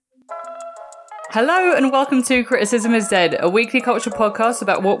Hello and welcome to Criticism is Dead, a weekly culture podcast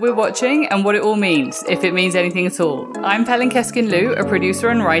about what we're watching and what it all means, if it means anything at all. I'm Pelin Keskin-Liu, a producer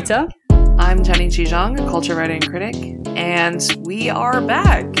and writer. I'm Jenny Chijong, a culture writer and critic, and we are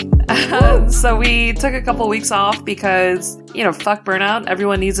back. So we took a couple weeks off because, fuck burnout.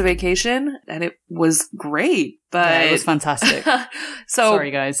 Everyone needs a vacation, and it was great. But yeah, it was fantastic. Sorry,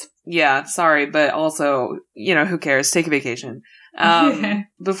 guys. Yeah, sorry, but also, who cares? Take a vacation.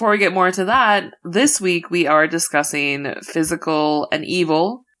 Before we get more into that, this week we are discussing Physical and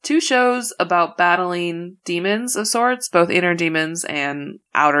Evil, two shows about battling demons of sorts, both inner demons and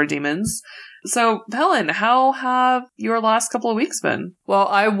outer demons. So, Pelin, how have your last couple of weeks been? Well,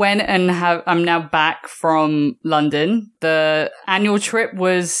 I went and I'm now back from London. The annual trip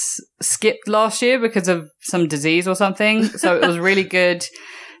was skipped last year because of some disease or something, so it was really good.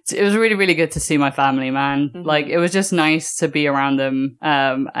 It was really, really good to see my family, man. Mm-hmm. Like, it was just nice to be around them,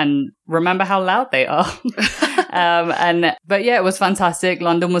 and remember how loud they are. But yeah, it was fantastic.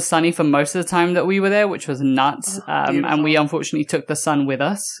 London was sunny for most of the time that we were there, which was nuts. And we unfortunately took the sun with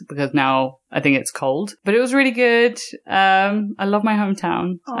us because now I think it's cold, but it was really good. I love my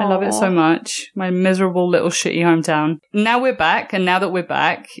hometown. Aww. I love it so much. My miserable little shitty hometown. Now we're back. And now that we're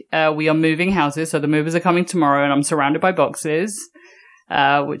back, we are moving houses. So the movers are coming tomorrow and I'm surrounded by boxes.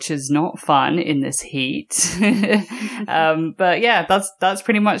 Which is not fun in this heat. But yeah, that's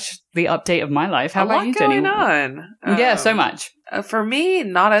pretty much the update of my life. How about you, Jenny? A lot going on. Yeah, so much. For me,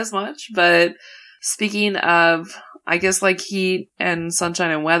 not as much, but speaking of, I guess, like heat and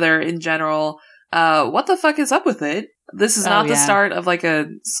sunshine and weather in general, what the fuck is up with it? This is not the start of like a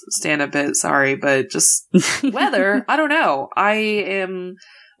stand-up bit, sorry, but just weather. I don't know.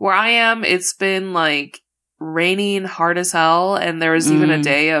 Where I am, it's been like raining hard as hell, and there was even a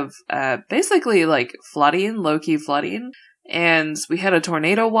day of basically like flooding, low-key flooding, and we had a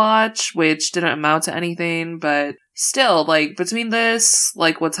tornado watch, which didn't amount to anything, but still, like, between this,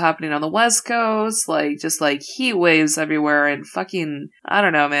 like, what's happening on the West Coast, like, just like heat waves everywhere, and fucking, I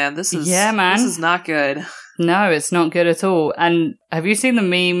don't know, man, this is not good. No, it's not good at all. And have you seen the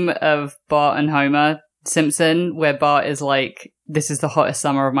meme of Bart and Homer Simpson, where Bart is like, "This is the hottest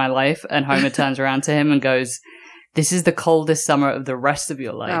summer of my life," and Homer turns around to him and goes, "This is the coldest summer of the rest of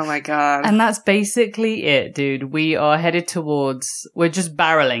your life." Oh my god. And that's basically it, dude. We're just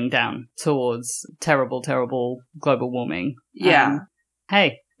barreling down towards terrible, terrible global warming. Yeah.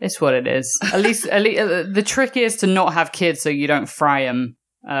 Hey, it's what it is. At least the trick is to not have kids so you don't fry them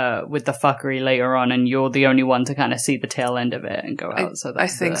with the fuckery later on, and you're the only one to kind of see the tail end of it and go out. I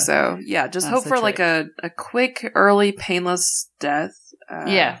think so. Yeah, just hope for like a quick, early, painless death.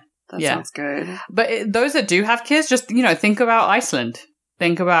 That sounds good. But those that do have kids, just, think about Iceland.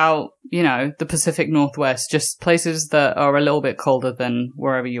 Think about, the Pacific Northwest, just places that are a little bit colder than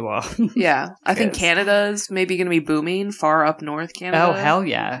wherever you are. Yeah. I think Canada's maybe going to be booming, far up north Canada. Oh, hell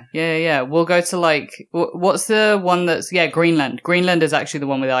yeah. Yeah. We'll go to like, what's the one that's, Greenland. Greenland is actually the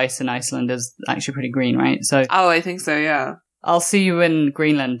one with ice, and Iceland is actually pretty green, right? So. Oh, I think so, yeah. I'll see you in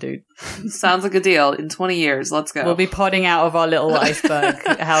Greenland, dude. Sounds like a deal. In 20 years, let's go. We'll be podding out of our little iceberg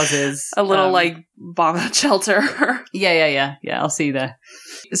houses. A little, bomb shelter. Yeah. I'll see you there.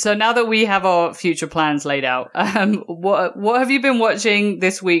 So now that we have our future plans laid out, what have you been watching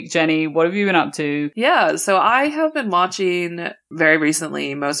this week, Jenny? What have you been up to? Yeah, so I have been watching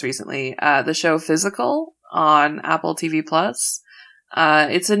most recently, the show Physical on Apple TV+.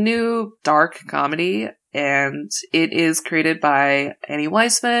 It's a new dark comedy, and it is created by Annie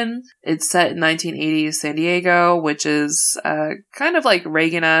Weissman. It's set in 1980s San Diego, which is kind of like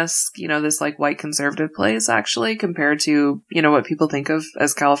Reagan-esque, this like white conservative place, actually, compared to, what people think of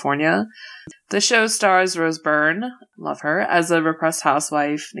as California. The show stars Rose Byrne, love her, as a repressed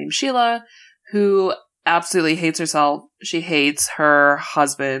housewife named Sheila, who absolutely hates herself. She hates her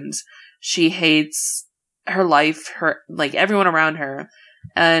husband. She hates her life, everyone around her.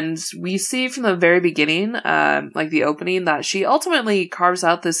 And we see from the very beginning, the opening, that she ultimately carves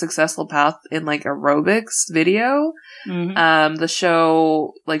out this successful path in aerobics video. Mm-hmm. The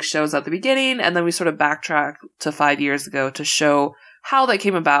show shows at the beginning, and then we sort of backtrack to 5 years ago to show how that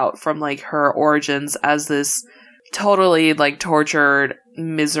came about from her origins as this totally tortured,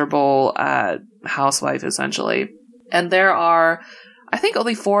 miserable housewife, essentially. And there are, I think,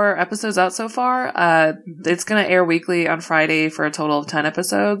 only 4 episodes out so far. It's going to air weekly on Friday for a total of 10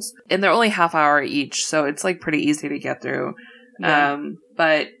 episodes. And they're only half hour each, so it's pretty easy to get through. Yeah.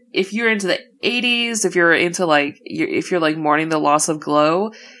 But if you're into the 80s, if you're into if you're mourning the loss of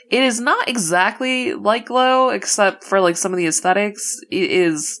Glow, it is not exactly like Glow, except for some of the aesthetics. It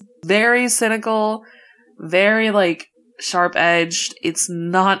is very cynical, very sharp edged. It's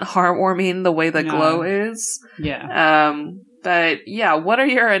not heartwarming the way that Glow is. Yeah. But yeah, what are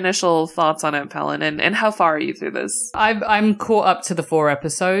your initial thoughts on it, Pelin, and how far are you through this? I'm caught up to the 4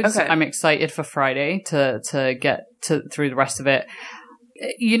 episodes. Okay. I'm excited for Friday to get through the rest of it.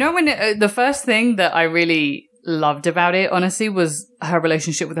 You know, when the first thing that I really loved about it, honestly, was her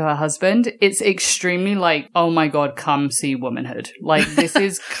relationship with her husband. It's extremely like, oh my God, come see womanhood. Like, this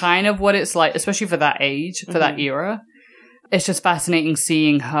is kind of what it's like, especially for that age, for that era. It's just fascinating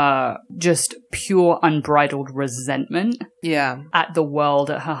seeing her just pure unbridled resentment. Yeah. At the world,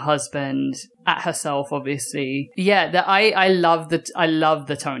 at her husband, at herself, obviously. Yeah, I love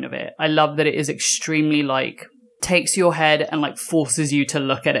the tone of it. I love that it is extremely like takes your head and like forces you to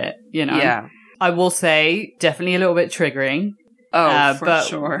look at it, you know? Yeah. I will say definitely a little bit triggering. Oh, for but,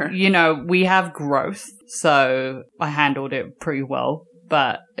 sure. You know, we have growth, so I handled it pretty well.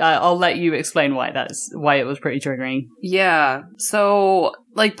 But I'll let you explain why it was pretty triggering. Yeah. So,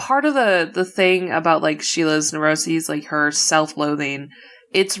 like, part of the thing about, like, Sheila's neuroses, like, her self-loathing,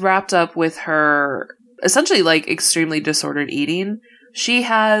 it's wrapped up with her, essentially, like, extremely disordered eating. She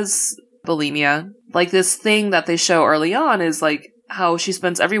has bulimia. Like, this thing that they show early on is, like, how she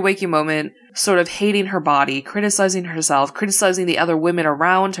spends every waking moment sort of hating her body, criticizing herself, criticizing the other women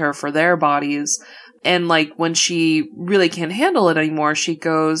around her for their bodies. And, like, when she really can't handle it anymore, she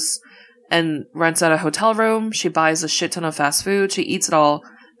goes and rents out a hotel room, she buys a shit ton of fast food, she eats it all,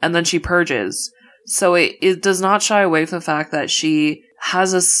 and then she purges. So it does not shy away from the fact that she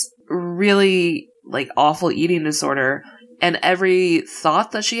has this really, like, awful eating disorder. And every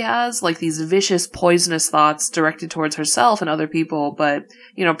thought that she has, like these vicious, poisonous thoughts directed towards herself and other people, but,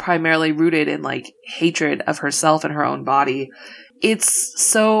 you know, primarily rooted in, like, hatred of herself and her own body. It's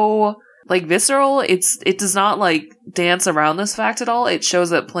so, like, visceral. It does not, like, dance around this fact at all. It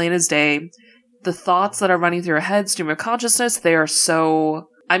shows it plain as day. The thoughts that are running through her head, stream of consciousness, they are so,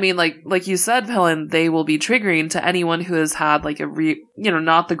 I mean, like you said, Pelin, they will be triggering to anyone who has had, like,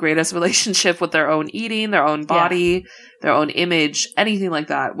 not the greatest relationship with their own eating, their own body, their own image, anything like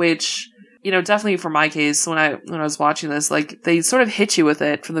that, which, you know, definitely for my case, when I was watching this, like, they sort of hit you with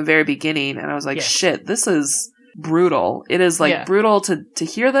it from the very beginning, and I was like, shit, this is brutal. It is, like, brutal to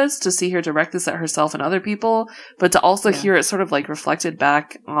hear this, to see her direct this at herself and other people, but to also hear it sort of, like, reflected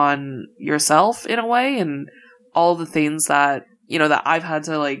back on yourself in a way, and all the things that, you know, that I've had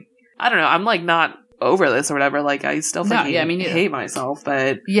to, like, I don't know, I'm, like, not over this or whatever, like, I still hate myself,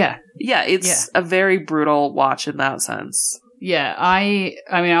 but it's a very brutal watch in that sense. Yeah, I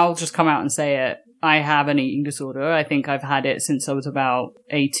mean, I'll just come out and say it. I have an eating disorder. I think I've had it since I was about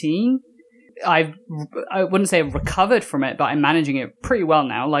 18. I wouldn't say I've recovered from it, but I'm managing it pretty well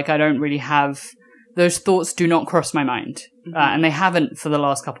now. Like, I don't really have, those thoughts do not cross my mind. And they haven't for the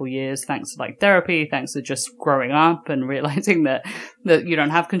last couple of years, thanks to, like, therapy, thanks to just growing up and realizing that you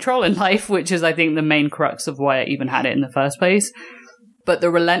don't have control in life, which is, I think, the main crux of why I even had it in the first place. But the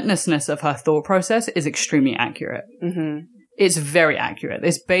relentlessness of her thought process is extremely accurate. Mm-hmm. It's very accurate.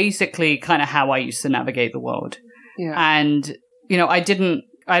 It's basically kind of how I used to navigate the world. Yeah. And, you know, I didn't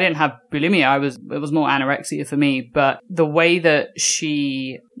have bulimia. It was more anorexia for me, but the way that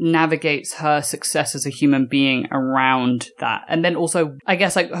she navigates her success as a human being around that. And then also, I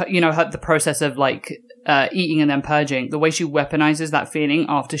guess, like, you know, the process of, like, eating and then purging, the way she weaponizes that feeling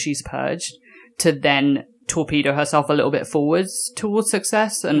after she's purged to then torpedo herself a little bit forwards towards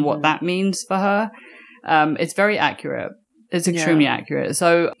success and what that means for her. It's very accurate. It's extremely accurate.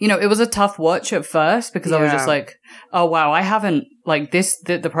 So, you know, it was a tough watch at first because I was just like, oh, wow, I haven't, like,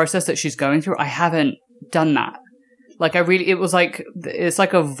 the process that she's going through, I haven't done that. Like, it was like, it's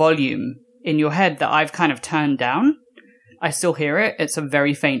like a volume in your head that I've kind of turned down. I still hear it. It's a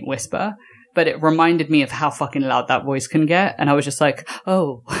very faint whisper, but it reminded me of how fucking loud that voice can get. And I was just like,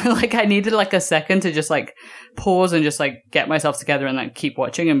 oh, like, I needed, like, a second to just, like, pause and just, like, get myself together and, like, keep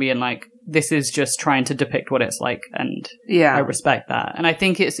watching and being like, this is just trying to depict what it's like. And I respect that. And I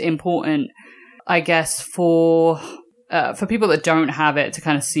think it's important, I guess, for people that don't have it to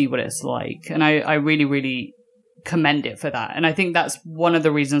kind of see what it's like. And I really, really commend it for that. And I think that's one of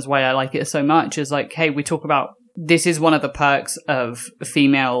the reasons why I like it so much is, like, hey, we talk about, this is one of the perks of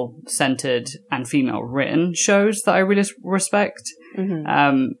female-centered and female-written shows that I really respect.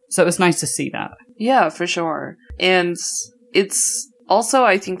 Mm-hmm. So it was nice to see that. Yeah, for sure. And it's also,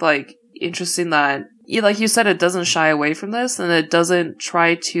 I think, like, interesting that, like you said, it doesn't shy away from this, and it doesn't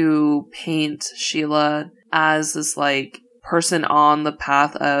try to paint Sheila as this, like, person on the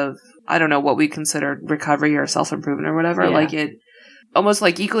path of, I don't know, what we consider recovery or self-improvement or whatever. Like, it almost,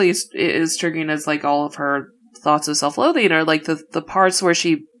 like, equally is triggering as, like, all of her thoughts of self-loathing, or, like, the parts where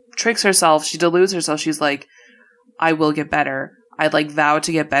she tricks herself, she deludes herself, she's like, I will get better. I like vow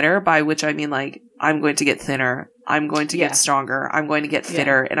to get better, by which I mean like I'm going to get thinner. I'm going to get stronger. I'm going to get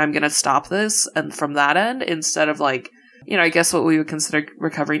fitter, and I'm going to stop this. And from that end, instead of like, you know, I guess what we would consider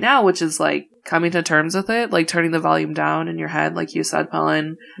recovery now, which is like coming to terms with it, like turning the volume down in your head, like you said,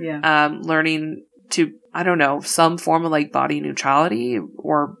 Pelin. Yeah. Learning to, I don't know, some form of like body neutrality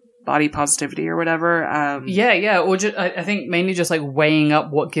or body positivity or whatever. Yeah. Or just, I think mainly just like weighing up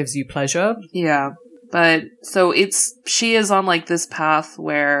what gives you pleasure. Yeah. But so she is on like this path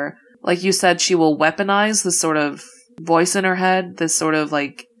where, like you said, she will weaponize this sort of voice in her head, this sort of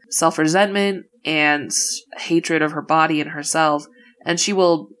like self-resentment and hatred of her body and herself. And she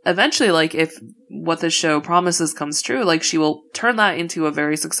will eventually, like, if what the show promises comes true, like, she will turn that into a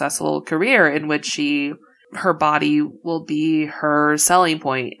very successful career in which her body will be her selling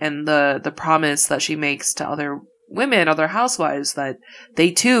point, and the promise that she makes to other women, other housewives, that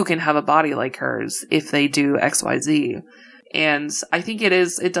they too can have a body like hers if they do XYZ. And I think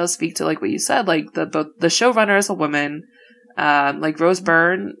it does speak to, like what you said, like the showrunner is a woman. Like Rose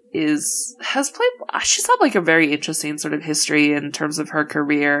Byrne she's had like a very interesting sort of history in terms of her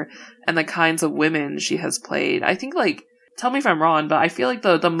career and the kinds of women she has played. I think, like, tell me if I'm wrong, but I feel like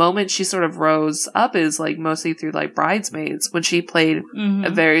the moment she sort of rose up is like mostly through like Bridesmaids, when she played a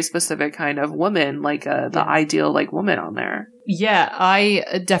very specific kind of woman, like the ideal like woman on there. Yeah,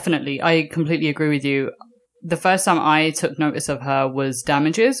 I completely agree with you. The first time I took notice of her was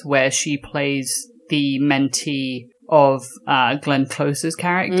Damages, where she plays the mentee of Glenn Close's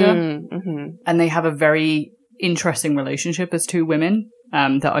character. And they have a very interesting relationship as two women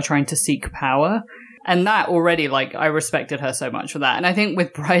that are trying to seek power. And that already, like, I respected her so much for that. And I think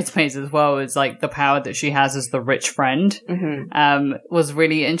with Bridesmaids as well, is like the power that she has as the rich friend was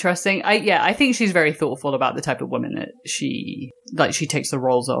really interesting. I think she's very thoughtful about the type of woman that she takes the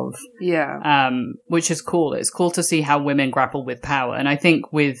roles of. Yeah. Which is cool. It's cool to see how women grapple with power. And I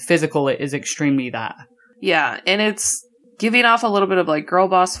think with Physical, it is extremely that. Yeah. And it's giving off a little bit of like girl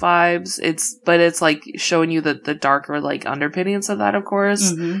boss vibes. But it's like showing you the darker like underpinnings of that, of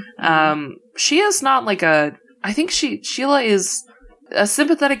course. She is not like I think Sheila is a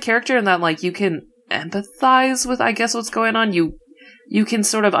sympathetic character in that, like, you can empathize with, I guess, what's going on. You can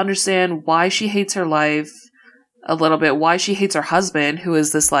sort of understand why she hates her life a little bit, why she hates her husband, who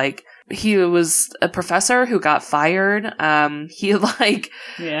is this, like, he was a professor who got fired. He like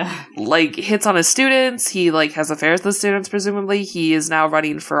hits on his students. He like has affairs with the students, presumably. He is now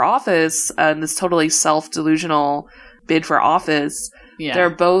running for office, and this totally self-delusional bid for office. Yeah. They're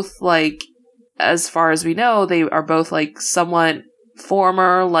both like, as far as we know, they are both like somewhat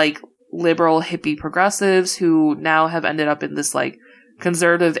former like liberal hippie progressives who now have ended up in this like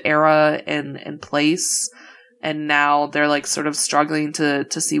conservative era and place. And now they're like sort of struggling to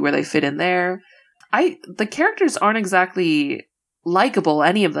see where they fit in there. The characters aren't exactly likable,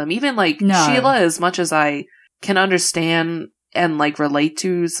 any of them. Even like Sheila, as much as I can understand and like relate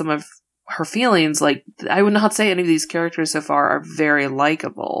to some of her feelings, like I would not say any of these characters so far are very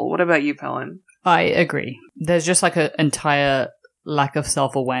likable. What about you, Pelin? I agree. There's just like an entire lack of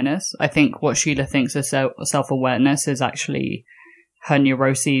self-awareness. I think what Sheila thinks is self-awareness is actually her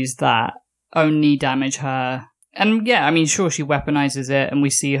neuroses that only damage her. And yeah, I mean, sure, she weaponizes it, and we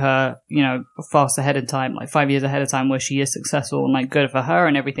see her, you know, fast ahead of time, like 5 years ahead of time, where she is successful and like good for her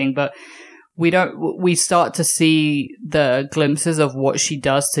and everything. But we start to see the glimpses of what she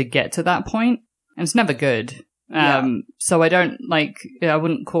does to get to that point, and it's never good. So I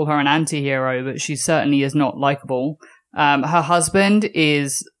wouldn't call her an anti-hero, but she certainly is not likable. Her husband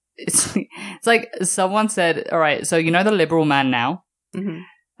is, it's like someone said, all right, so you know the liberal man now?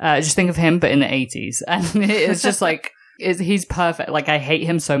 Just think of him, but in the 80s. And it's just like, he's perfect. Like, I hate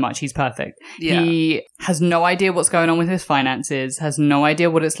him so much. He's perfect. Yeah. He has no idea what's going on with his finances, has no idea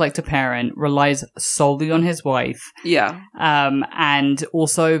what it's like to parent, relies solely on his wife. Yeah. And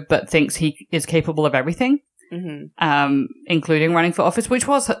also, but thinks he is capable of everything. Including running for office, which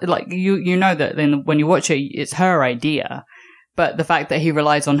was like, you know that then when you watch it, it's her idea. But the fact that he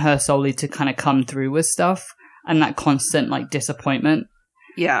relies on her solely to kind of come through with stuff, and that constant like disappointment.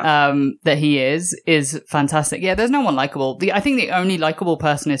 Yeah. That he is fantastic. Yeah, there's no one likable. I think the only likable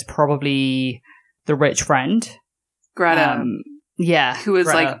person is probably the rich friend. Greta. Who is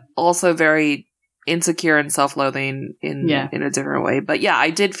like also very insecure and self-loathing in a different way. But yeah, I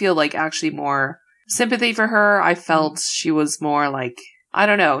did feel like actually more sympathy for her. I felt she was more like, I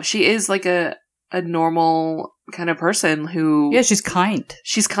don't know, she is like a normal kind of person who... Yeah, she's kind.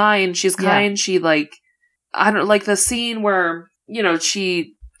 She's kind. She like, I don't like the scene where, you know,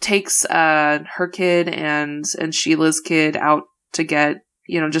 she takes her kid and Sheila's kid out to get,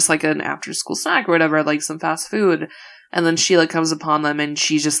 just like an after school snack or whatever, like some fast food. And then Sheila comes upon them and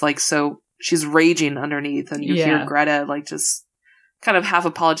she's just like, she's raging underneath. And you hear Greta like just kind of half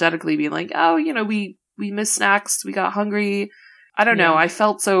apologetically being like, oh, we missed snacks. We got hungry. I don't know. I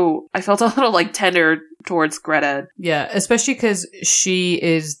felt a little like tender towards Greta. Yeah, especially because she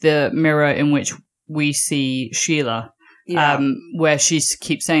is the mirror in which we see Sheila. Yeah. Where she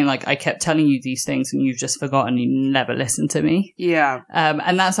keeps saying, like, I kept telling you these things and you've just forgotten, you never listened to me. Yeah.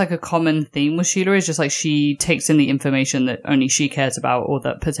 And that's like a common theme with Sheila, is just like she takes in the information that only she cares about or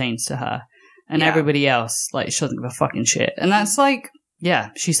that pertains to her. And everybody else, like, she doesn't give a fucking shit. And that's like, yeah,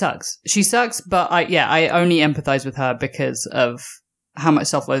 she sucks. She sucks, but I only empathize with her because of how much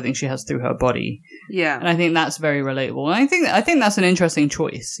self-loathing she has through her body. Yeah. And I think that's very relatable. And I think that's an interesting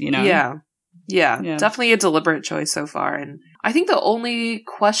choice, Yeah, definitely a deliberate choice so far. And I think the only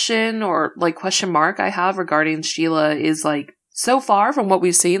question or like question mark I have regarding Sheila is like, so far from what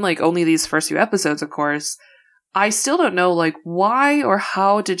we've seen, like only these first few episodes, of course, I still don't know like why or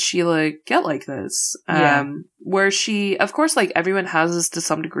how did Sheila get like this? Where she, of course, like everyone has this to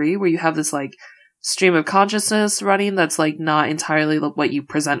some degree, where you have this like stream of consciousness running that's like not entirely what you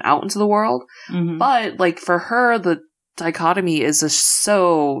present out into the world. Mm-hmm. But like for her, the dichotomy is just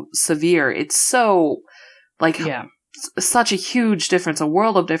so severe. It's so like such a huge difference, a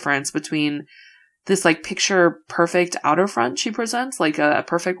world of difference between this like picture perfect outer front she presents, like a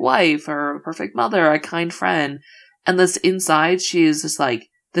perfect wife or a perfect mother, a kind friend, and this inside she is just like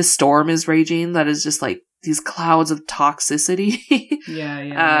this storm is raging that is just like these clouds of toxicity.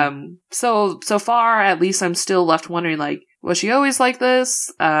 So far at least I'm still left wondering like, was she always like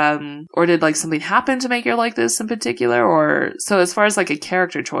this? Or did like something happen to make her like this in particular? Or so as far as like a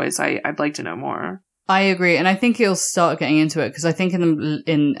character choice, I'd like to know more. I agree. And I think he'll start getting into it because I think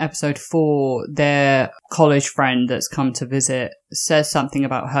in episode 4, their college friend that's come to visit says something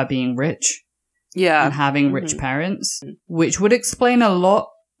about her being rich. Yeah. And having rich parents, which would explain a lot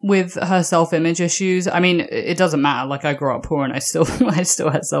with her self-image issues. I mean, it doesn't matter. Like, I grew up poor and I still had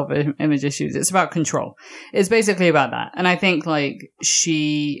self-image issues. It's about control. It's basically about that. And I think, like,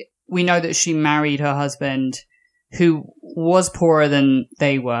 we know that she married her husband who was poorer than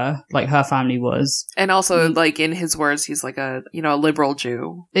they were, like her family was. And also, like, in his words, he's like a liberal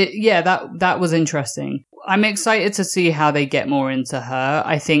Jew. That was interesting. I'm excited to see how they get more into her.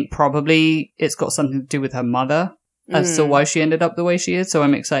 I think probably it's got something to do with her mother as to why she ended up the way she is. So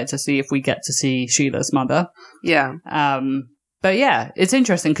I'm excited to see if we get to see Sheila's mother. Yeah. But yeah, it's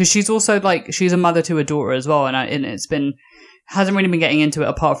interesting because she's also like, she's a mother to a daughter as well. And it's been, hasn't really been getting into it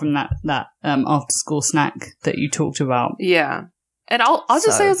apart from that after school snack that you talked about. Yeah. And I'll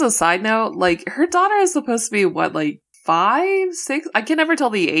just say as a side note, like her daughter is supposed to be what, like 5, 6? I can never tell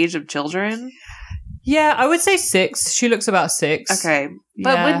the age of children. Yeah, I would say 6. She looks about 6. Okay.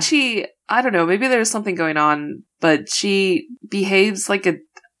 But when she, I don't know, maybe there's something going on, but she behaves like a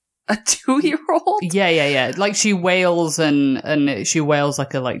 2-year-old. Yeah. Like she wails and she wails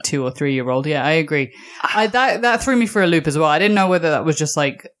like a 2 or 3-year-old. Yeah, I agree. That threw me for a loop as well. I didn't know whether that was just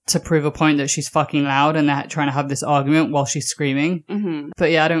like to prove a point that she's fucking loud and they're trying to have this argument while she's screaming. Mm-hmm.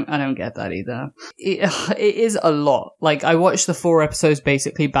 But yeah, I don't get that either. It is a lot. Like I watched the 4 episodes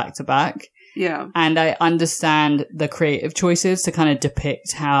basically back to back. Yeah. And I understand the creative choices to kind of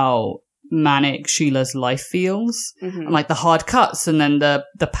depict how manic Sheila's life feels. Mm-hmm. And like the hard cuts and then the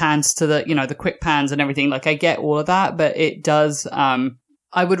pans to the, the quick pans and everything. Like I get all of that, but it does,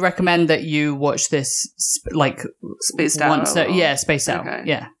 I would recommend that you watch this spaced out. Spaced out. Okay.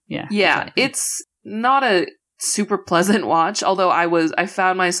 Yeah. Exactly. It's not a super pleasant watch, although I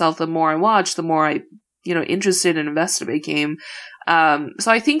found myself the more I watched, the more I, interested and invested in the game.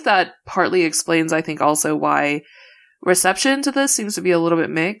 So I think that partly explains, I think, also why reception to this seems to be a little bit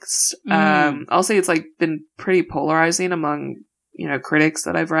mixed. I'll say it's been pretty polarizing among, critics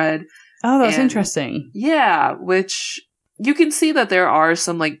that I've read. Oh, that's interesting. Yeah, which you can see that there are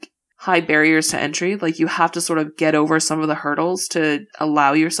some high barriers to entry. Like you have to sort of get over some of the hurdles to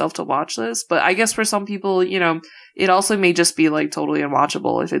allow yourself to watch this. But I guess for some people, it also may just be totally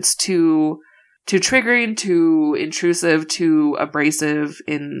unwatchable if it's too triggering, too intrusive, too abrasive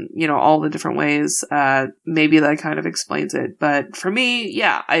in, all the different ways. Maybe that kind of explains it. But for me,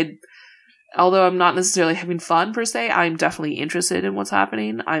 yeah, although I'm not necessarily having fun per se, I'm definitely interested in what's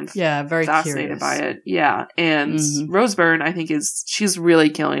happening. I'm very fascinated curious by it. Yeah. And Rose Byrne, I think she's really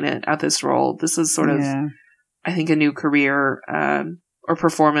killing it at this role. This is sort of, I think, a new career, or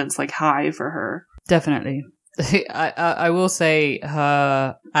performance high for her. Definitely. I will say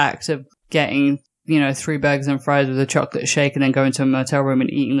her act of getting 3 burgers and fries with a chocolate shake and then go into a motel room and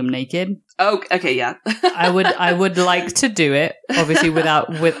eating them naked. Oh, okay, yeah. I would like to do it, obviously without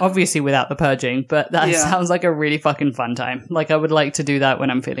the purging, but that sounds like a really fucking fun time. Like, I would like to do that when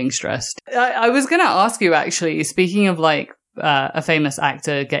I'm feeling stressed. I was going to ask you, actually, speaking of like a famous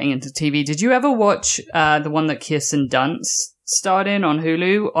actor getting into TV, did you ever watch the one that Kirsten Dunst starred in on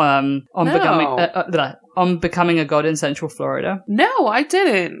Hulu on Becoming a God in Central Florida? No, I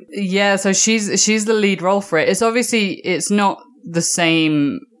didn't. Yeah, so she's the lead role for it. It's not the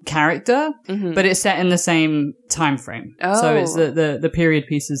same character, but it's set in the same time frame. Oh. So it's the period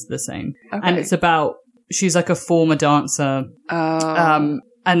piece is the same. Okay. And it's about, she's like a former dancer. Oh.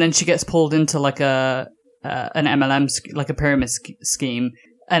 And then she gets pulled into like an MLM, like a pyramid scheme,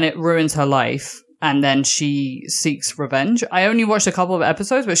 and it ruins her life. And then she seeks revenge. I only watched a couple of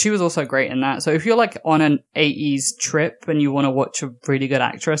episodes, but she was also great in that. So if you're like on an 80s trip and you want to watch a really good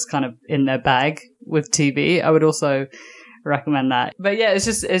actress kind of in their bag with TV, I would also recommend that. But yeah, it's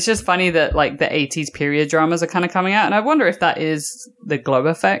just funny that like the 80s period dramas are kind of coming out. And I wonder if that is the Glow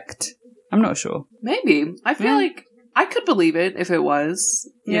effect. I'm not sure. Maybe. I feel like I could believe it if it was,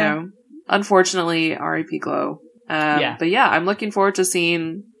 you know. Unfortunately, R.I.P. Glow. But yeah, I'm looking forward to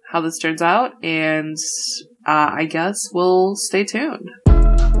seeing how this turns out, and I guess we'll stay tuned.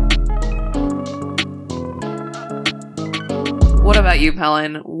 What about you,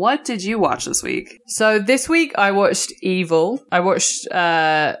 Pelin? What did you watch this week? So this week I watched Evil. I watched,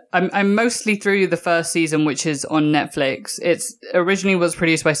 I'm mostly through the first season, which is on Netflix. It's originally was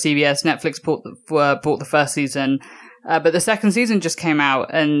produced by CBS. Netflix bought the first season. But the second season just came out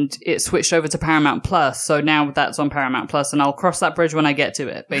and it switched over to Paramount Plus. So now that's on Paramount Plus, and I'll cross that bridge when I get to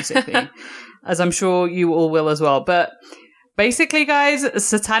it, basically. As I'm sure you all will as well. But basically, guys,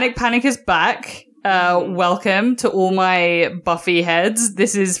 Satanic Panic is back. Welcome to all my Buffy heads.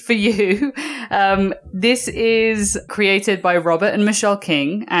 This is for you. This is created by Robert and Michelle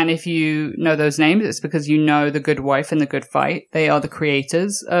King. And if you know those names, it's because you know The Good Wife and The Good Fight. They are the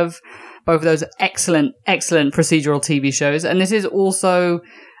creators of both of those excellent procedural TV shows. And this is also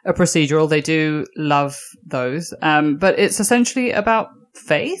a procedural. They do love those. But it's essentially about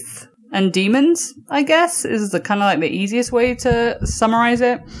faith and demons, I guess, is the kind of like the easiest way to summarize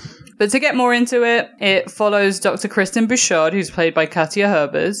it. But to get more into it, it follows Dr. Kristen Bouchard, who's played by Katia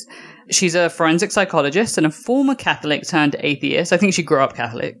Herbers. She's a forensic psychologist and a former Catholic turned atheist. I think she grew up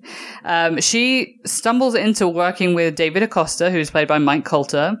Catholic. She stumbles into working with David Acosta, who's played by Mike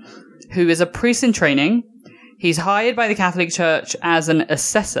Coulter, who is a priest in training. He's hired by the Catholic Church as an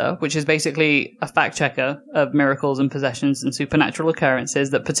assessor, which is basically a fact checker of miracles and possessions and supernatural occurrences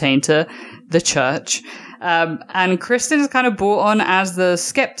that pertain to the church. And Kristen is kind of brought on as the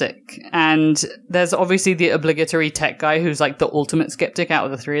skeptic. And there's obviously the obligatory tech guy who's like the ultimate skeptic out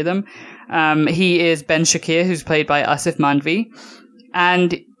of the three of them. He is Ben Shakir, who's played by Asif Mandvi.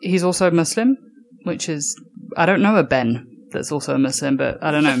 And he's also Muslim, which is, I don't know a Ben that's also a Muslim, but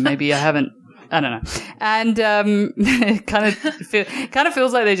I don't know, maybe I don't know. And it kind of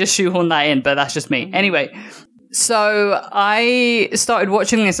feels like they just shoehorned that in, but that's just me. Anyway, so I started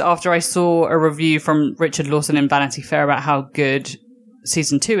watching this after I saw a review from Richard Lawson in Vanity Fair about how good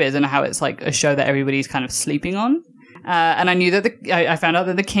season 2 is and how it's like a show that everybody's kind of sleeping on. And I knew that I found out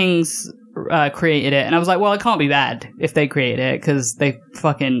that the Kings created it, and I was like, well, it can't be bad if they created it because they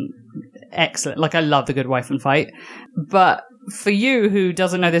fucking excellent. Like, I love The Good Wife and Fight. But for you who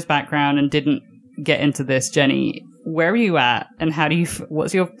doesn't know this background and didn't get into this, Jenny, where are you at and how do you,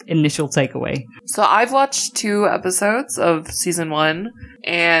 what's your initial takeaway? So I've watched 2 episodes of season 1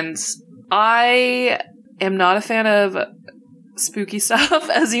 and I am not a fan of spooky stuff,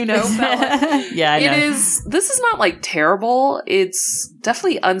 as you know. Yeah, I know. This is not like terrible. It's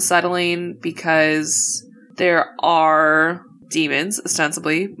definitely unsettling because there are demons,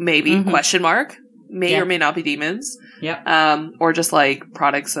 ostensibly, maybe, question mark, may or may not be demons. Yeah. Or just like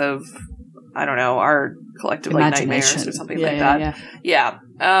products of, I don't know, our collective like nightmares or something like that. Yeah.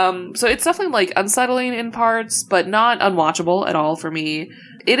 So it's definitely like unsettling in parts, but not unwatchable at all for me.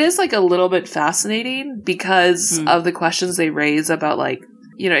 It is like a little bit fascinating because of the questions they raise about like,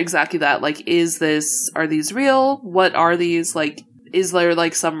 you know, exactly that. Like, are these real? What are these? Like, is there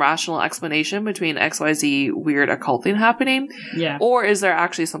like some rational explanation between XYZ weird occult thing happening? Yeah. Or is there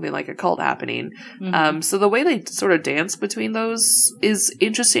actually something like a cult happening? So the way they sort of dance between those is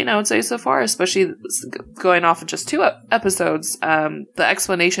interesting, I would say, so far, especially going off of just 2 episodes. The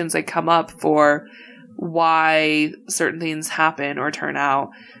explanations that come up for why certain things happen or turn out,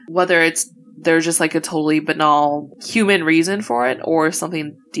 whether there's just like a totally banal human reason for it or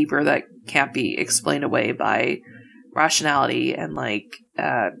something deeper that can't be explained away by rationality and like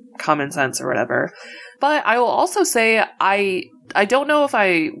common sense or whatever. But I will also say I don't know if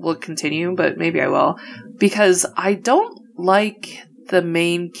I will continue, but maybe I will, because I don't like the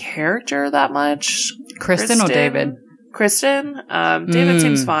main character that much. Kristen or David? Kristen. David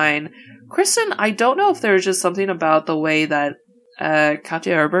seems fine. Kristen, I don't know if there's just something about the way that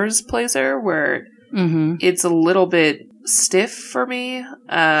Katja Herbers plays her where it's a little bit stiff for me.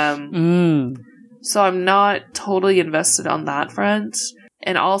 So I'm not totally invested on that front.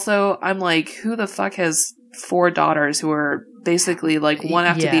 And also, I'm like, who the fuck has 4 daughters who are basically like one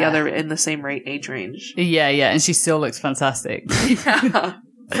after the other in the same age range? Yeah, and she still looks fantastic. Yeah.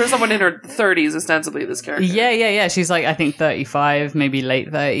 For someone in her 30s, ostensibly, this character. Yeah. She's like, I think 35, maybe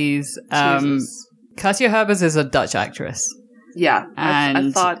late 30s. Katja Herbers is a Dutch actress. Yeah. And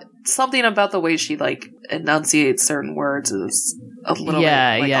I thought something about the way she like enunciates certain words is a little bit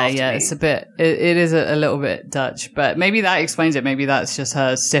off to me. It's a bit, it is a little bit Dutch, but maybe that explains it. Maybe that's just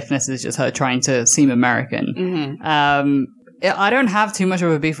her stiffness is just her trying to seem American. I don't have too much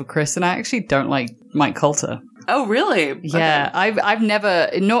of a beef with Kristen. I actually don't like Mike Coulter. Oh, really? Yeah, okay. I've never,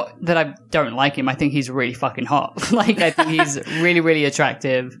 not that I don't like him, I think he's really fucking hot. Like, I think he's really, really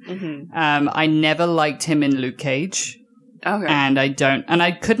attractive. I never liked him in Luke Cage. Okay. And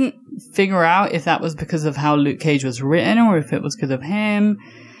I couldn't figure out if that was because of how Luke Cage was written or if it was because of him.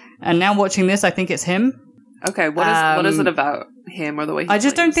 And now watching this, I think it's him. Okay, what is it about him or the way he I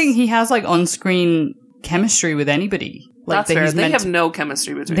just plays? don't think he has, like, on-screen chemistry with anybody. Like, that's fair. They have no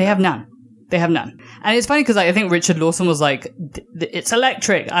chemistry between them. They have none. They have none. And it's funny because I think Richard Lawson was like, it's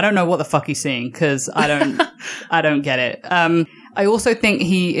electric. I don't know what the fuck he's seeing because I don't get it. I also think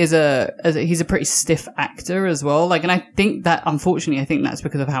he's a pretty stiff actor as well. Like, and I think that, unfortunately, I think that's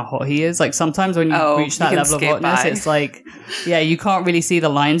because of how hot he is. Like, sometimes when you reach that level of hotness, it's like, yeah, you can't really see the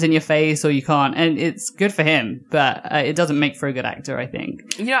lines in your face or you can't, and it's good for him, but it doesn't make for a good actor, I think.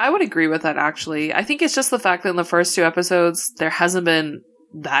 Yeah, I would agree with that, actually. I think it's just the fact that in the first 2 episodes, there hasn't been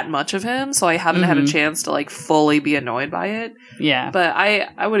that much of him, so I haven't had a chance to like fully be annoyed by it. Yeah. But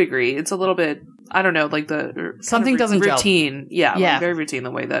I would agree. It's a little bit, I don't know, like the something doesn't routine. Gel. Yeah. Like very routine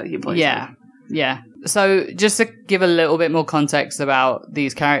the way that he plays. Yeah. Yeah. So just to give a little bit more context about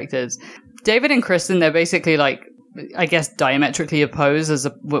these characters, David and Kristen, they're basically like, I guess, diametrically opposed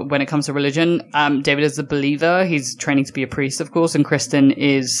when it comes to religion. David is a believer. He's training to be a priest, of course, and Kristen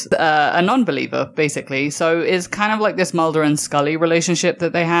is a non-believer, basically. So it's kind of like this Mulder and Scully relationship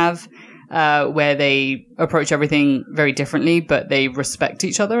that they have, where they approach everything very differently, but they respect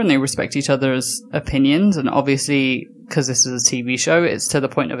each other and they respect each other's opinions. And obviously, because this is a TV show, it's to the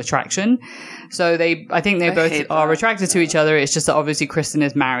point of attraction. So I think they both are attracted to each other. It's just that obviously Kristen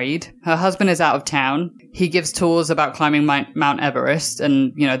is married. Her husband is out of town. He gives tours about climbing Mount Everest,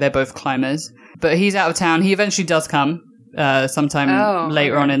 and, you know, they're both climbers. But he's out of town. He eventually does come sometime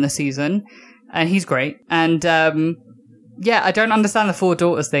later on in the season, and he's great. And yeah, I don't understand the 4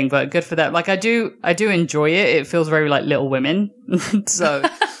 daughters thing, but good for them. Like, I do enjoy it. It feels very like Little Women. So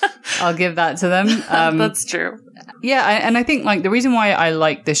I'll give that to them. That's true. Yeah, and I think, like, the reason why I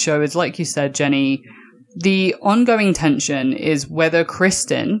like this show is, like you said, Jenny, the ongoing tension is whether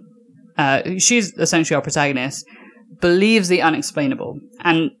Kristen, she's essentially our protagonist, believes the unexplainable,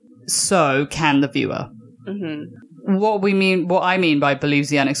 and so can the viewer. What I mean by believes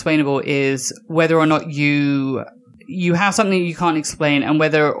the unexplainable is whether or not you have something you can't explain, and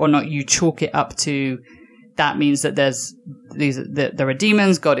whether or not you chalk it up to that means that there are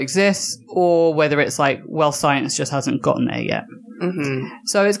demons, God exists, or whether it's like, well, science just hasn't gotten there yet.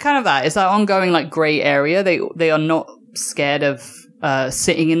 So it's kind of that. It's that ongoing, like, gray area. They are not scared of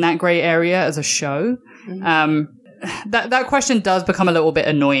sitting in that gray area as a show. That question does become a little bit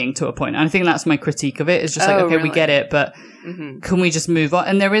annoying to a point. And I think that's my critique of it. It's just like, okay, really? We get it, but can we just move on?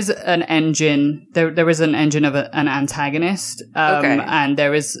 And there is an engine. There is an engine of an antagonist. And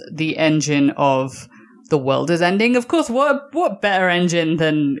there is the engine of the world is ending. Of course, what better engine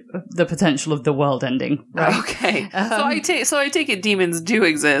than the potential of the world ending, right? Okay. So I take it demons do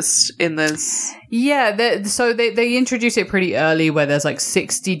exist in this. Yeah, so they introduce it pretty early, where there's like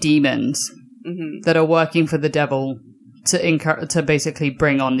 60 demons that are working for the devil to basically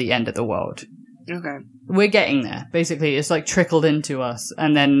bring on the end of the world. Okay. We're getting there. Basically, it's like trickled into us,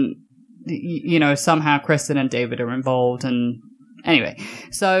 and then, you know, somehow Kristen and David are involved, and anyway,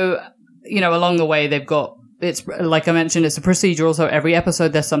 so, you know, along the way, it's, like I mentioned, it's a procedural, so every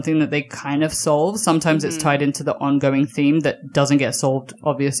episode there's something that they kind of solve. Sometimes it's tied into the ongoing theme that doesn't get solved,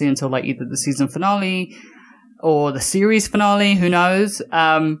 obviously, until like either the season finale or the series finale, who knows.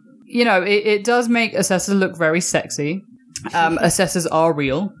 You know, it does make assessors look very sexy. Assessors are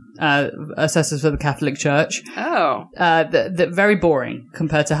real. Assessors for the Catholic Church. Oh. They're very boring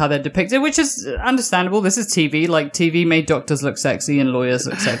compared to how they're depicted, which is understandable. This is TV. Like, TV made doctors look sexy and lawyers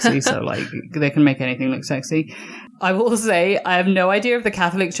look sexy, so, like, they can make anything look sexy. I will say, I have no idea if the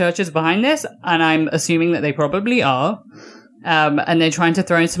Catholic Church is behind this, and I'm assuming that they probably are. And they're trying to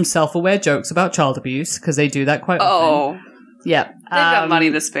throw in some self-aware jokes about child abuse, because they do that quite often. Oh. Yeah. They've got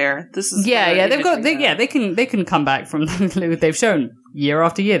money to spare. This is they can come back from they've shown year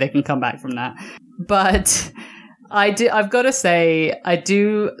after year they can come back from that. But I've got to say, I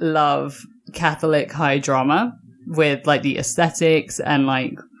do love Catholic high drama with, like, the aesthetics and,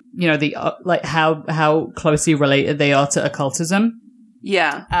 like, you know, the like how closely related they are to occultism.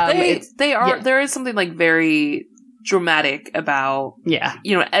 Yeah. They are. Yeah. There is something, like, very dramatic about,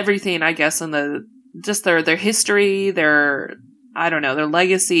 you know, everything, I guess, in just their history, their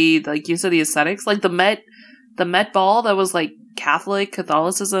legacy, like you said, the aesthetics, like the Met Ball that was, like, Catholic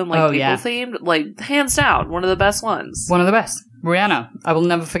Catholicism, like, people themed, like, hands down, one of the best ones. One of the best. Rihanna. I will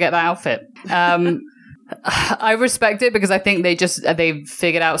never forget that outfit. I respect it because I think they've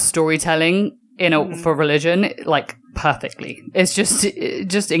figured out storytelling for religion, like, perfectly. It's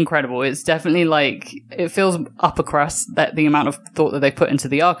just incredible. It's definitely, like, it feels upper crust, that the amount of thought that they put into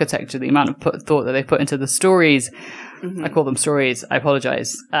the architecture, the amount of thought that they put into the stories. I call them stories. I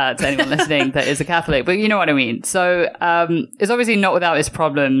apologize to anyone listening that is a Catholic, but you know what I mean. So it's obviously not without its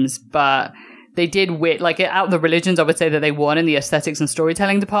problems, but they did out of the religions, I would say that they won in the aesthetics and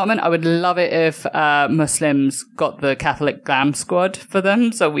storytelling department. I would love it if Muslims got the Catholic glam squad for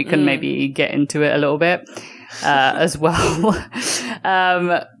them, so we can maybe get into it a little bit as well.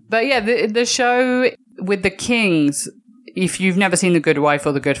 But yeah, the show with the Kings, if you've never seen The Good Wife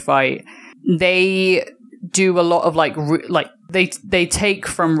or The Good Fight, they do a lot of they take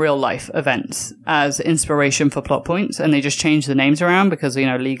from real life events as inspiration for plot points, and they just change the names around because, you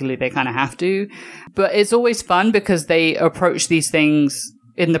know, legally they kind of have to. But it's always fun because they approach these things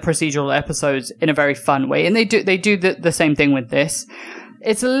in the procedural episodes in a very fun way, and they do the same thing with this.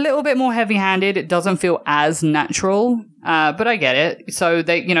 It's a little bit more heavy-handed. It doesn't feel as natural, but I get it. So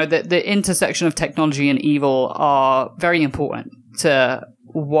they, you know, the intersection of technology and evil are very important to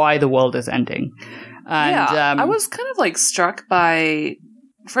why the world is ending. And, I was kind of, like, struck by,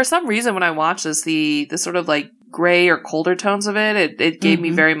 for some reason when I watched this, the sort of, like, gray or colder tones of it. It gave me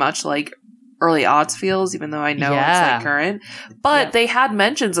very much, like, early aughts feels, even though I know it's, like, current. But they had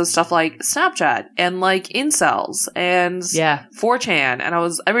mentions of stuff like Snapchat and, like, incels and 4chan.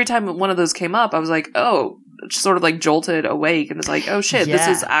 And every time one of those came up, I was like, oh, sort of, like, jolted awake, and it's like, oh shit, this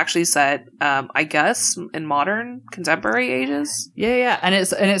is actually set, I guess, in modern contemporary ages. And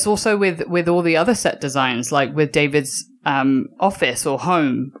it's also with all the other set designs, like with David's office or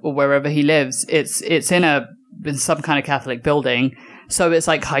home or wherever he lives. It's in some kind of Catholic building, so it's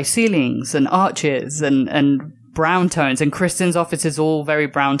like high ceilings and arches and brown tones, and Kristen's office is all very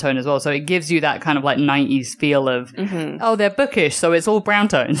brown tone as well, so it gives you that kind of, like, 90s feel of oh, they're bookish, so it's all brown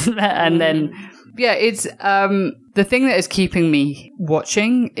tones. And then it's the thing that is keeping me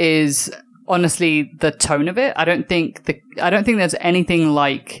watching is honestly the tone of it. I don't think there's anything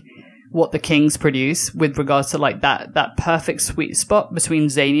like what the Kings produce with regards to, like, that perfect sweet spot between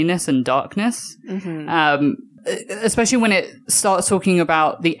zaniness and darkness. Especially when it starts talking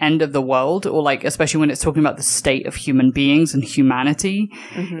about the end of the world, or, like, especially when it's talking about the state of human beings and humanity.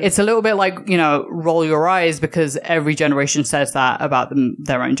 It's a little bit like, you know, roll your eyes because every generation says that about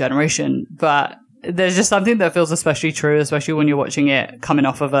their own generation. But there's just something that feels especially true, especially when you're watching it coming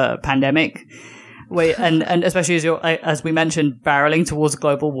off of a pandemic. And especially as we mentioned, barreling towards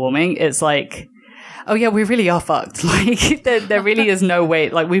global warming. It's like, oh yeah, we really are fucked. Like, there really is no way.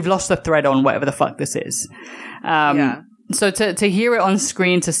 Like, we've lost the thread on whatever the fuck this is. So to hear it on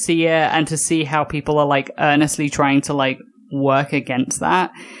screen, to see it, and to see how people are, like, earnestly trying to, like, work against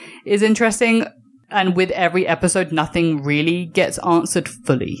that is interesting. And with every episode, nothing really gets answered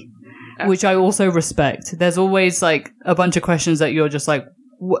fully, which I also respect. There's always, like, a bunch of questions that you're just like,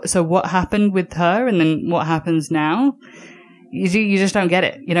 so what happened with her? And then what happens now? You just don't get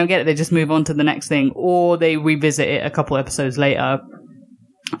it. You don't get it. They just move on to the next thing, or they revisit it a couple episodes later.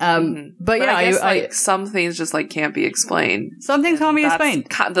 But yeah, I guess, like, some things just, like, can't be explained. Some things can't be explained.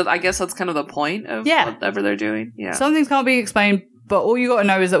 I guess that's kind of the point of whatever they're doing. Yeah. Some things can't be explained, but all you gotta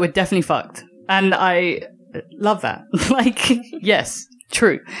know is that we're definitely fucked. And I love that. Like, yes,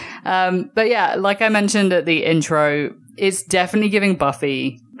 true. But yeah, like I mentioned at the intro, it's definitely giving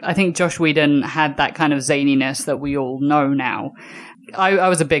Buffy. I think Joss Whedon had that kind of zaniness that we all know now. I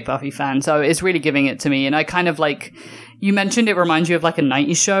was a big Buffy fan, so it's really giving it to me. And I kind of, like, you mentioned it reminds you of like a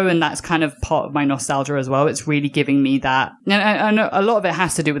 90s show, and that's kind of part of my nostalgia as well. It's really giving me that. And I know a lot of it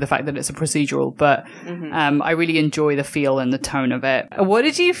has to do with the fact that it's a procedural, but I really enjoy the feel and the tone of it. What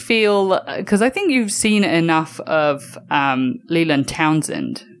did you feel? Because I think you've seen enough of Leland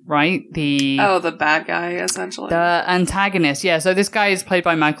Townsend, right? The bad guy, essentially. The antagonist, yeah. So this guy is played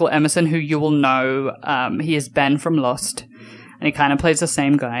by Michael Emerson, who you will know. He is Ben from Lost. And he kind of plays the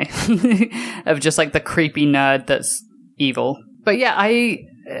same guy of just like the creepy nerd that's evil. But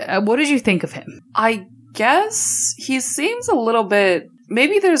yeah, what did you think of him? I guess he seems a little bit,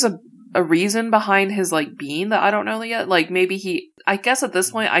 maybe there's a reason behind his like being that I don't know yet. Like maybe I guess at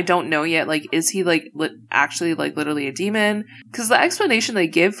this point I don't know yet. Like, is he like actually like literally a demon? Because the explanation they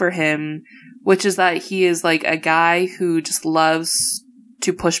give for him, which is that he is like a guy who just loves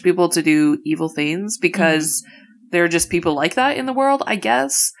to push people to do evil things because there are just people like that in the world, I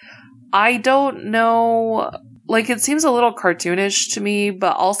guess. I don't know. Like, it seems a little cartoonish to me,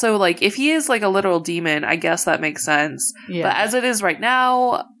 but also, like, if he is, like, a literal demon, I guess that makes sense. Yeah. But as it is right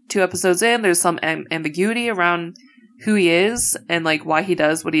now, 2 episodes in, there's some ambiguity around who he is and, like, why he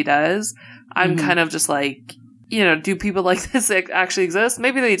does what he does. I'm kind of just like, you know, do people like this actually exist?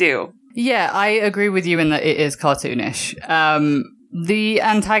 Maybe they do. Yeah, I agree with you in that it is cartoonish. The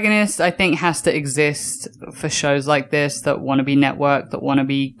antagonist, I think, has to exist for shows like this that want to be networked, that want to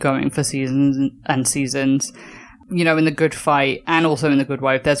be going for seasons and seasons. You know, in The Good Fight and also in The Good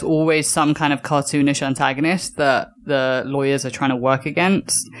Wife, there's always some kind of cartoonish antagonist that the lawyers are trying to work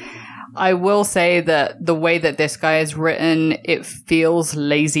against. I will say that the way that this guy is written, it feels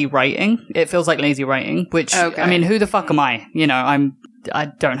lazy writing. It feels like lazy writing, which, I mean, who the fuck am I? You know, I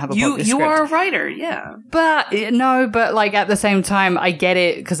don't have a published You script. are a writer, yeah. But like at the same time, I get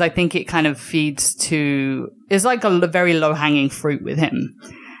it because I think it kind of feeds to, it's like a very low hanging fruit with him.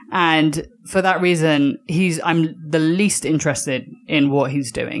 And for that reason, I'm the least interested in what he's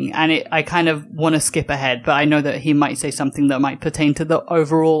doing. And I kind of want to skip ahead, but I know that he might say something that might pertain to the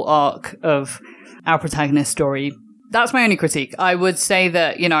overall arc of our protagonist's story. That's my only critique. I would say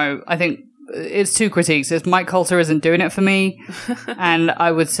that, you know, I think it's 2 critiques. It's Mike Coulter isn't doing it for me. And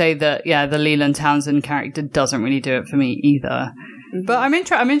I would say that, yeah, the Leland Townsend character doesn't really do it for me either. But I'm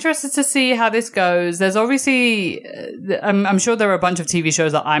interested to see how this goes. There's obviously, I'm sure there are a bunch of TV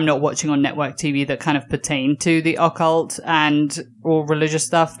shows that I'm not watching on network TV that kind of pertain to the occult and or religious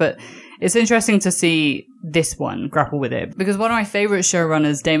stuff. But it's interesting to see this one grapple with it. Because one of my favorite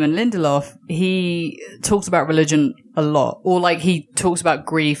showrunners, Damon Lindelof, he talks about religion a lot. Or like he talks about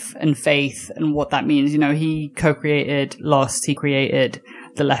grief and faith and what that means. You know, he co-created Lost. He created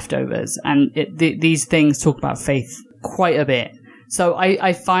The Leftovers. And these things talk about faith quite a bit. So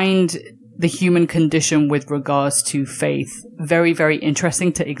I find the human condition with regards to faith very, very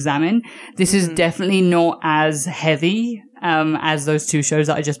interesting to examine. This is definitely not as heavy as those 2 shows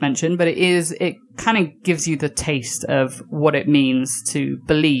that I just mentioned, but it kind of gives you the taste of what it means to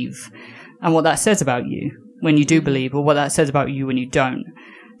believe and what that says about you when you do believe, or what that says about you when you don't.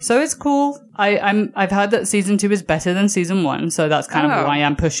 So it's cool. I've heard that season 2 is better than season 1, so that's kind of why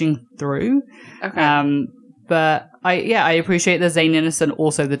I'm pushing through. Okay. But I appreciate the zaniness and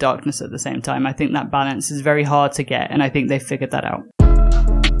also the darkness at the same time. I think that balance is very hard to get, and I think they figured that out.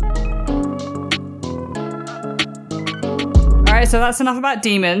 Alright, so that's enough about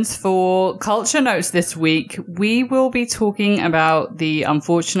demons. For culture notes this week, we will be talking about the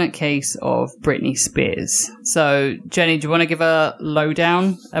unfortunate case of Britney Spears. So, Jenny, do you want to give a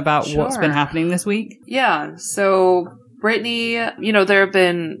lowdown about what's been happening this week? Yeah, so Britney, you know, there have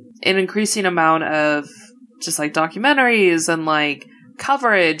been an increasing amount of just like documentaries and like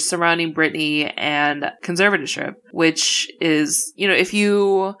coverage surrounding Britney and conservatorship, which is, you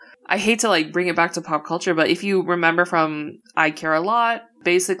know, I hate to like bring it back to pop culture, but if you remember from I Care a Lot,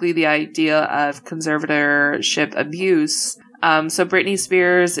 basically the idea of conservatorship abuse. So Britney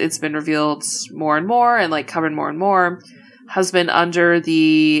Spears, it's been revealed more and more and like covered more and more, has been under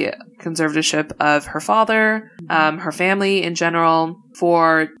the conservatorship of her father, her family in general,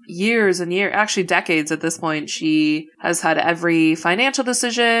 for years and years, actually decades at this point. She has had every financial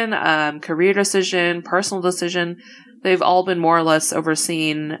decision, career decision, personal decision. They've all been more or less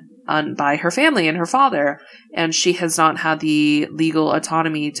overseen by her family and her father. And she has not had the legal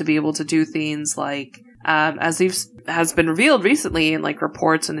autonomy to be able to do things like, as has been revealed recently in like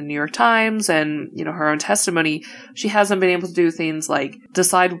reports in the New York Times and, you know, her own testimony, she hasn't been able to do things like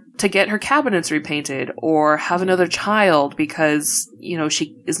decide to get her cabinets repainted or have another child because, you know,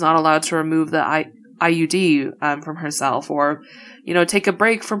 she is not allowed to remove the IUD from herself, or, take a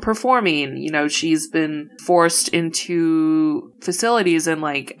break from performing. She's been forced into facilities and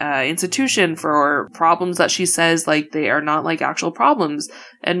institution for problems that she says they are not actual problems.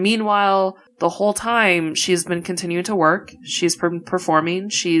 And meanwhile, the whole time she's been continuing to work. She's been performing.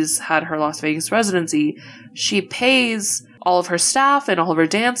 She's had her Las Vegas residency. She pays all of her staff and all of her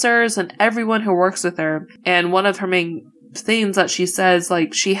dancers and everyone who works with her. And one of her main things that she says,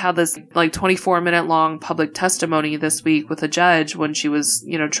 she had this 24-minute long public testimony this week with a judge when she was,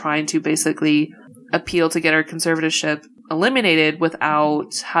 trying to basically appeal to get her conservatorship eliminated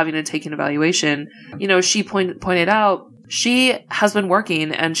without having to take an evaluation. She pointed out she has been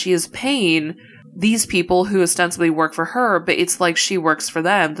working and she is paying these people who ostensibly work for her, but it's she works for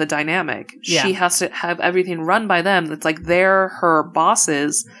them, the dynamic. Yeah. She has to have everything run by them. It's they're her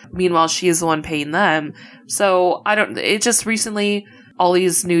bosses. Meanwhile, she is the one paying them. So it just recently, all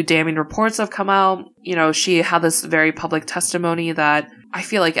these new damning reports have come out. She had this very public testimony that I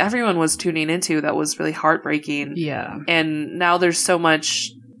feel everyone was tuning into that was really heartbreaking. Yeah. And now there's so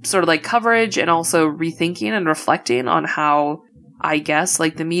much sort of coverage and also rethinking and reflecting on how, I guess,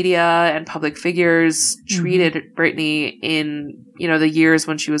 the media and public figures treated Britney in, the years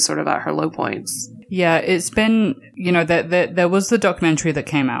when she was sort of at her low points. Yeah, it's been, there was the documentary that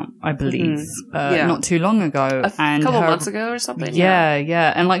came out, I believe, not too long ago. A couple months ago or something.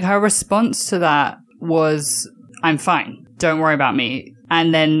 Yeah. And her response to that was, I'm fine. Don't worry about me.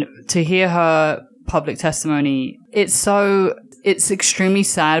 And then to hear her public testimony, it's extremely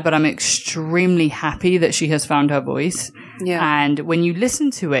sad, but I'm extremely happy that she has found her voice. Yeah. And when you listen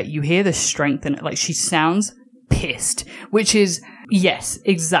to it, you hear the strength in it. She sounds pissed, which is, yes,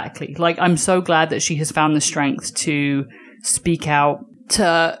 exactly. I'm so glad that she has found the strength to speak out,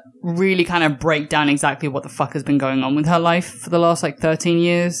 to really kind of break down exactly what the fuck has been going on with her life for the last 13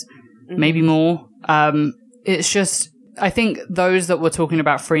 years, maybe more. It's just, I think those that were talking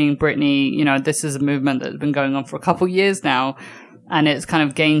about freeing Britney, this is a movement that's been going on for a couple years now, and it's kind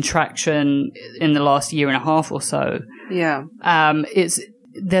of gained traction in the last year and a half or so. Yeah.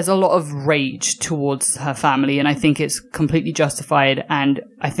 There's a lot of rage towards her family, and I think it's completely justified. And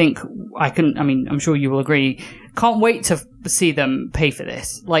I think I'm sure you will agree, can't wait to see them pay for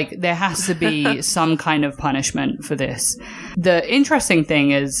this. There has to be some kind of punishment for this. The interesting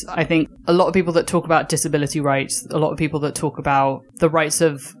thing is, I think a lot of people that talk about disability rights, a lot of people that talk about the rights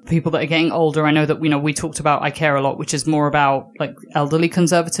of people that are getting older. I know that, we talked about I Care a lot, which is more about elderly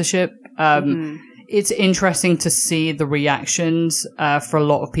conservatorship. It's interesting to see the reactions for a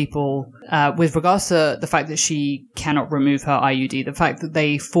lot of people with regards to the fact that she cannot remove her IUD, the fact that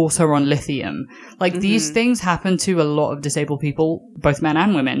they force her on lithium. These things happen to a lot of disabled people, both men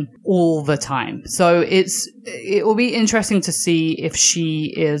and women, all the time. So it will be interesting to see if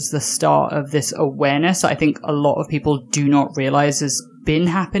she is the start of this awareness. I think a lot of people do not realize has been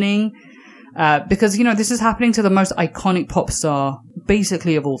happening. Because, this is happening to the most iconic pop star,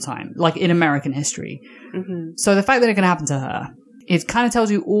 basically, of all time, in American history. So the fact that it can happen to her, it kind of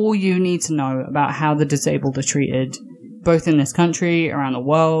tells you all you need to know about how the disabled are treated, both in this country, around the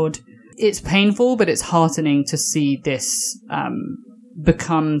world. It's painful, but it's heartening to see this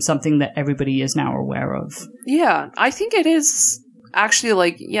become something that everybody is now aware of. Yeah, I think it is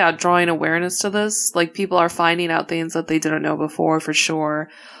actually, drawing awareness to this. People are finding out things that they didn't know before, for sure.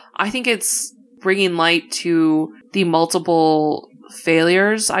 I think it's bringing light to the multiple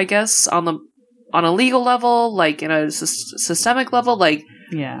failures, I guess, on a legal level, in a systemic level,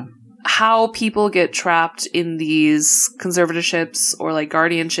 how people get trapped in these conservatorships or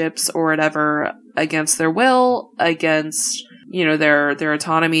guardianships or whatever against their will, against, their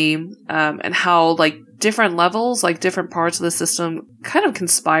autonomy, and how different levels, different parts of the system kind of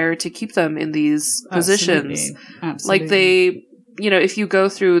conspire to keep them in these positions. Absolutely. If you go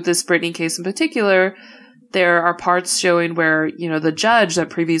through this Britney case in particular, there are parts showing where, the judge that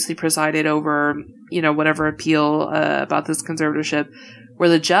previously presided over, whatever appeal about this conservatorship, where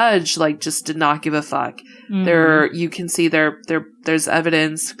the judge, just did not give a fuck. You can see there's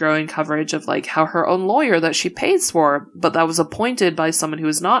evidence, growing coverage of, how her own lawyer that she pays for, but that was appointed by someone who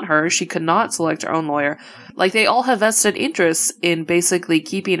is not her. She could not select her own lawyer. They all have vested interests in basically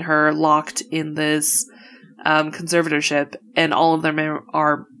keeping her locked in this conservatorship, and all of them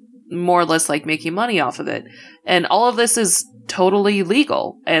are more or less making money off of it. And all of this is totally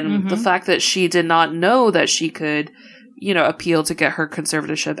legal. And the fact that she did not know that she could, appeal to get her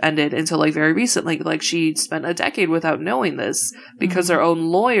conservatorship ended until very recently. She spent a decade without knowing this because her own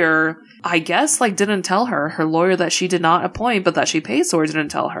lawyer, I guess, didn't tell her. Her lawyer that she did not appoint but that she pays for didn't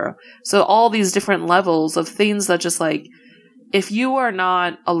tell her. So all these different levels of things that just if you are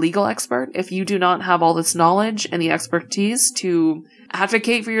not a legal expert, if you do not have all this knowledge and the expertise to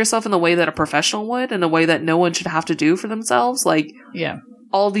advocate for yourself in the way that a professional would, in the way that no one should have to do for themselves, like, yeah,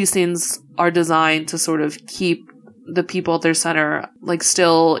 all these things are designed to sort of keep the people at their center, like,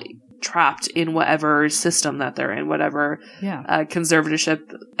 still trapped in whatever system that they're in, whatever conservatorship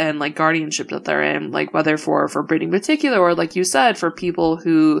and, like, guardianship that they're in, like, whether for Britney in particular, or, like you said, for people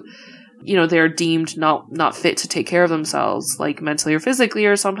who, you know, they're deemed not fit to take care of themselves, like, mentally or physically,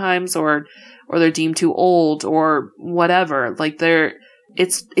 or sometimes, or they're deemed too old, or whatever. Like,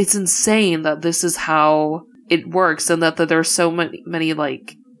 it's insane that this is how it works, and that there are so many,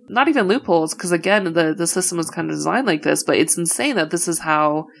 like, not even loopholes, because again, the system is kind of designed like this, but it's insane that this is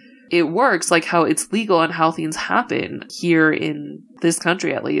how it works, like how it's legal and how things happen here in this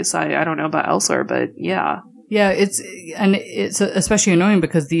country, at least. I don't know about elsewhere, but yeah. Yeah, it's especially annoying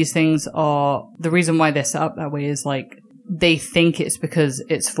because these things are, the reason why they're set up that way is, like, they think it's because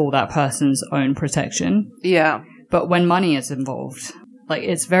it's for that person's own protection. Yeah. But when money is involved, like,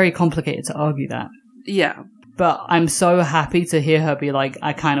 it's very complicated to argue that. Yeah. But I'm so happy to hear her be like,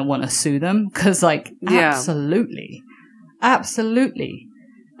 I kind of want to sue them. Because, like, absolutely. Absolutely.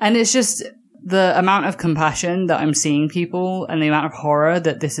 And it's just the amount of compassion that I'm seeing people and the amount of horror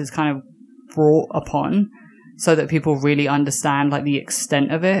that this is kind of brought upon so that people really understand, like, the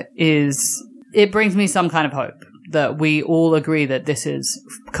extent of it it brings me some kind of hope that we all agree that this is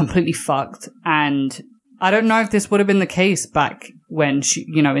completely fucked. And I don't know if this would have been the case back when she,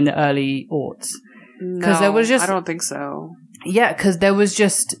 you know, in the early aughts. No, there was just, I don't think so. Yeah, because there was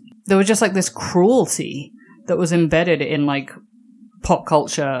just like this cruelty that was embedded in, like, pop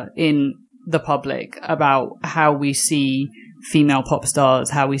culture in the public about how we see female pop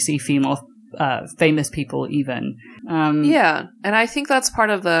stars, how we see female famous people even. Yeah, and I think that's part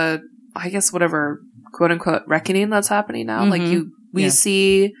of the, I guess, whatever quote-unquote reckoning that's happening now. Mm-hmm. Like, we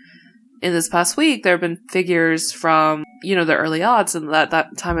see in this past week, there have been figures from, you know, the early aughts and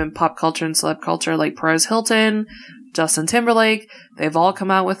that time in pop culture and celeb culture, like Perez Hilton, Justin Timberlake. They've all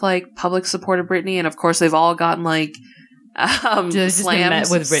come out with, like, public support of Britney, and of course they've all gotten, like, just been met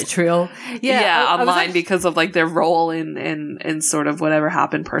with vitriol. Online because of, like, their role in sort of whatever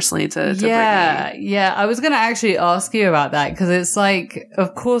happened personally to Britney. Yeah, I was gonna actually ask you about that, because it's like,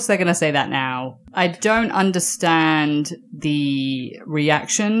 of course they're gonna say that now. I don't understand the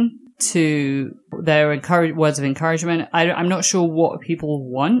reaction to their words of encouragement. I'm not sure what people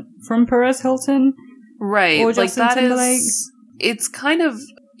want from Perez Hilton, right? Or Justin Timberlake. It's kind of,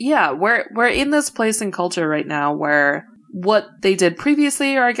 yeah, we're in this place in culture right now where what they did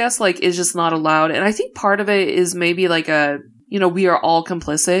previously, or I guess, like, is just not allowed. And I think part of it is maybe like we are all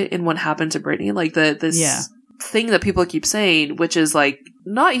complicit in what happened to Britney. Like, this thing that people keep saying, which is, like,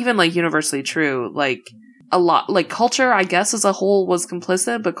 not even, like, universally true. Like, a lot, like, culture, I guess, as a whole was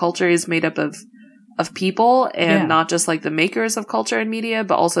complicit, but culture is made up of people, and not just, like, the makers of culture and media,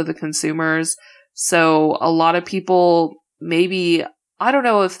 but also the consumers. So a lot of people, maybe, I don't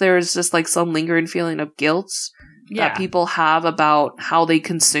know if there's just, like, some lingering feeling of guilt that people have about how they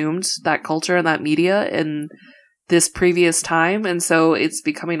consumed that culture and that media in this previous time. And so it's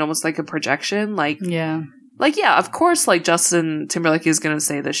becoming almost like a projection. Like, of course, like, Justin Timberlake is going to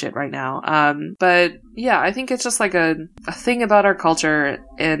say this shit right now. But yeah, I think it's just like a thing about our culture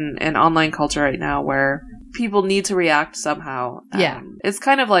and online culture right now where people need to react somehow. It's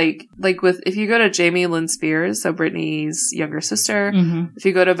kind of like with, if you go to Jamie Lynn Spears, so Britney's younger sister, if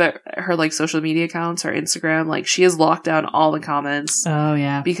you go to her, like, social media accounts or Instagram, like, she has locked down all the comments. Oh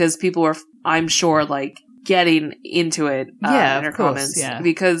yeah. Because people were, I'm sure, like, getting into it in her comments.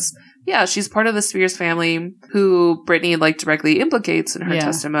 Because she's part of the Spears family who Britney, like, directly implicates in her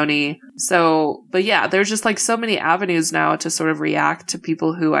testimony. So, but there's just, like, so many avenues now to sort of react to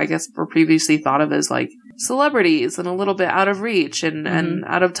people who I guess were previously thought of as, like, celebrities and a little bit out of reach and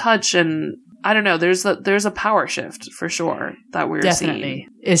out of touch. And I don't know, there's a power shift for sure that we're seeing.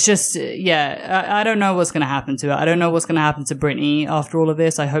 It's just, I don't know what's going to happen to it. I don't know what's going to happen to Britney after all of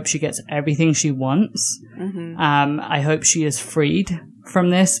this. I hope she gets everything she wants. I hope she is freed from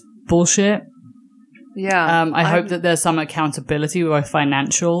this bullshit. I hope that there's some accountability, both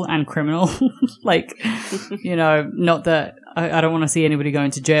financial and criminal. Like, you know, not that I don't want to see anybody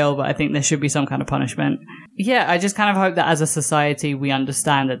going to jail, but I think there should be some kind of punishment. I just kind of hope that as a society we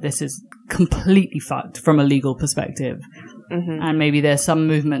understand that this is completely fucked from a legal perspective. And maybe there's some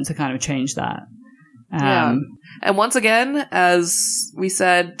movement to kind of change that. And once again, as we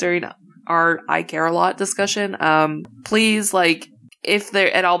said during our I Care a Lot discussion, please, like, if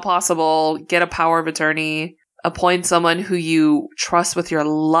they're at all possible, get a power of attorney, appoint someone who you trust with your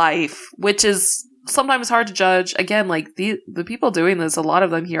life, which is sometimes hard to judge. Again, like the people doing this, a lot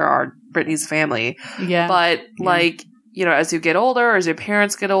of them here are Britney's family. Yeah. But like, you know, as you get older, as your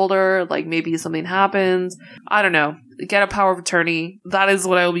parents get older, like maybe something happens. I don't know. Get a power of attorney. That is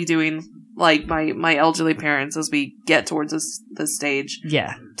what I will be doing. Like my elderly parents as we get towards this stage.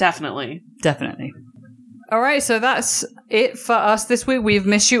 Yeah. Definitely. All right, so that's it for us this week. We've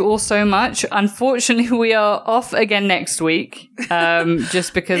missed you all so much. Unfortunately, we are off again next week,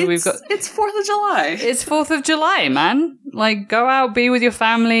 just because It's 4th of July. It's 4th of July, man. Like, go out, be with your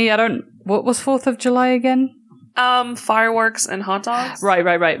family. What was 4th of July again? Fireworks and hot dogs.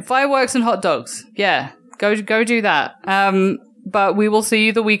 Right. Fireworks and hot dogs. Yeah, go do that. But we will see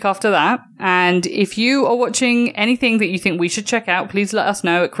you the week after that. And if you are watching anything that you think we should check out, please let us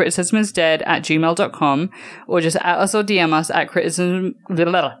know at criticismisdead@gmail.com, or just at us or DM us at Criticism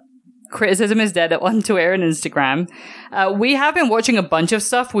is Dead on Twitter and Instagram. We have been watching a bunch of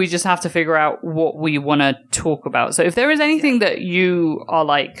stuff. We just have to figure out what we want to talk about. So if there is anything that you are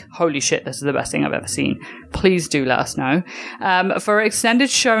like, holy shit, this is the best thing I've ever seen, please do let us know. For extended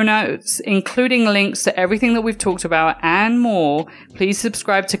show notes, including links to everything that we've talked about and more, please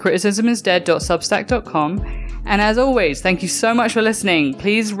subscribe to criticismisdead.substack.com. And as always, thank you so much for listening.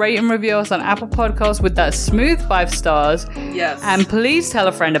 Please rate and review us on Apple Podcasts with that smooth 5 stars. Yes. And please tell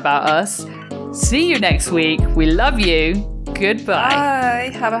a friend about us. See you next week. We love you. Goodbye.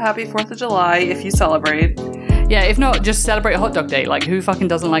 Bye. Have a happy 4th of July if you celebrate. Yeah, if not, just celebrate Hot Dog Day. Like, who fucking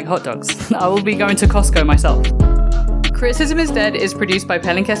doesn't like hot dogs? I will be going to Costco myself. Criticism is Dead is produced by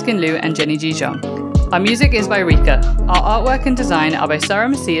Pelin Keskin Liu and Jenny G. Jung. Our music is by Rika. Our artwork and design are by Sarah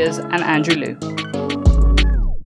Macias and Andrew Liu.